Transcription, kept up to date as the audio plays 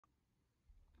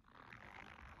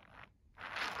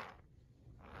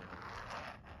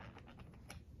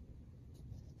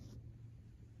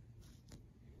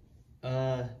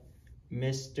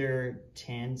Mr.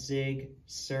 Tanzig,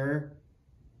 sir?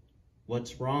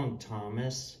 What's wrong,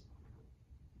 Thomas?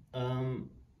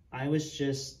 I was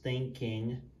just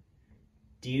thinking,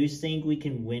 do you think we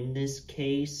can win this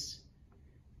case?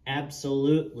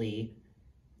 Absolutely.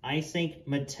 I think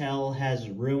Mattel has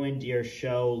ruined your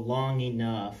show long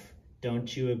enough.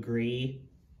 Don't you agree?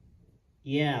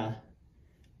 Yeah,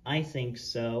 I think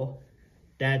so.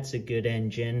 That's a good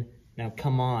engine. Now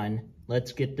come on,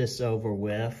 let's get this over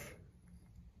with.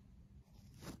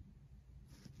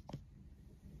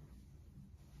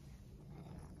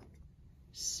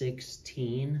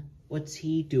 "16? What's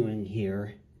he doing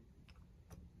here?"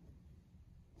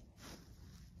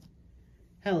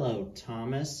 "Hello,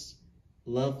 Thomas.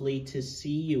 Lovely to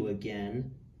see you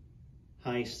again."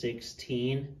 "Hi,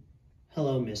 16.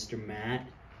 Hello, Mr. Matt."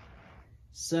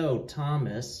 "So,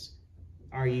 Thomas,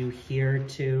 are you here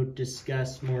to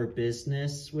discuss more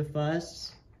business with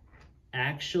us?"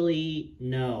 "Actually,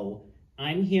 no.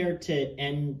 I'm here to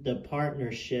end the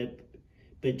partnership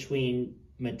between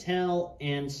Mattel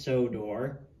and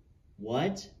Sodor."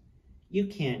 "What? You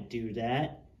can't do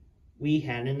that. We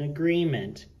had an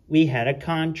agreement. We had a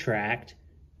contract."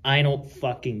 "I don't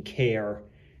fucking care.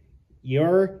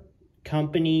 Your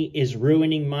company is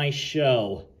ruining my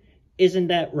show. Isn't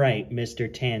that right,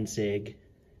 Mr. Tanzig?"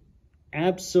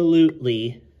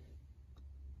 "Absolutely.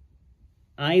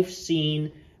 I've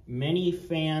seen many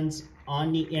fans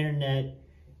on the internet,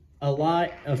 a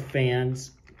lot of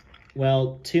fans,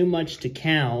 well, too much to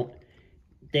count.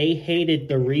 They hated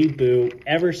the reboot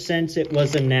ever since it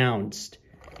was announced."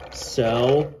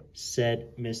 "So,"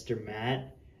 said Mr.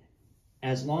 Matt,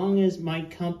 "as long as my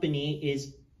company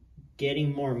is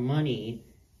getting more money,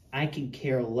 I can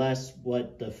care less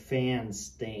what the fans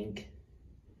think."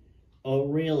 "Oh,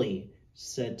 really?"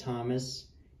 said Thomas.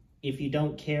 "If you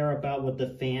don't care about what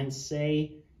the fans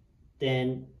say,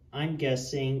 then I'm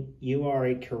guessing you are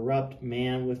a corrupt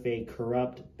man with a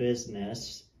corrupt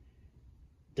business."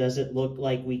 "Does it look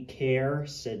like we care?"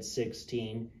 said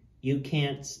 16. "You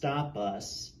can't stop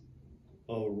us."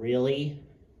 "Oh, really?"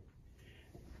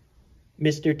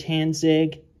 "Mr.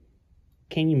 Tanzig,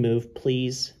 can you move,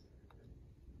 please?"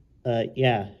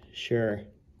 Yeah, sure."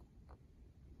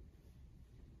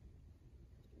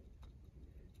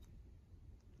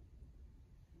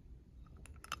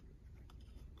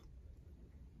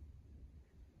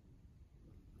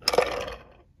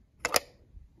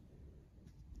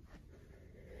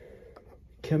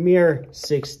 "Come here,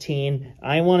 16.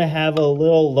 I want to have a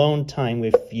little alone time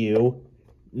with you."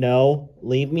 "No,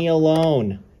 leave me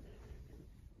alone."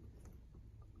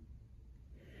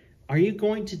 "Are you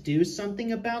going to do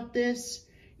something about this?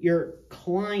 Your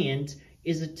client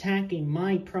is attacking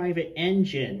my private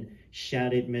engine,"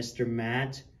 shouted Mr.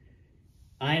 Matt.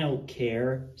 "I don't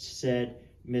care," said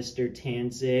Mr.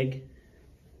 Tanzig.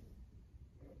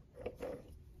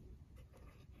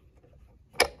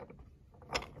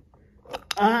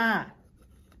 "Ah!"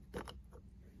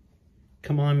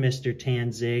 "Come on, Mr.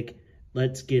 Tanzig.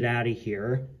 Let's get out of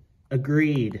here."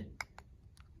 "Agreed."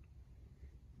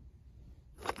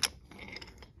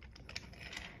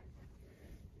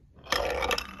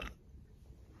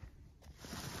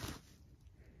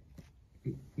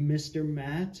 "Mr.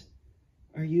 Matt,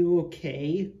 are you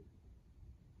okay?"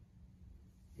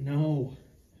 "No.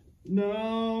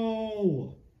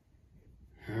 No!"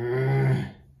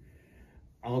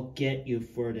 "I'll get you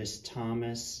for this,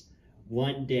 Thomas.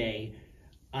 One day,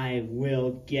 I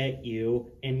will get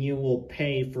you, and you will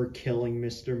pay for killing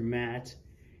Mr. Matt.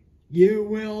 You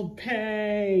will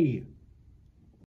pay!"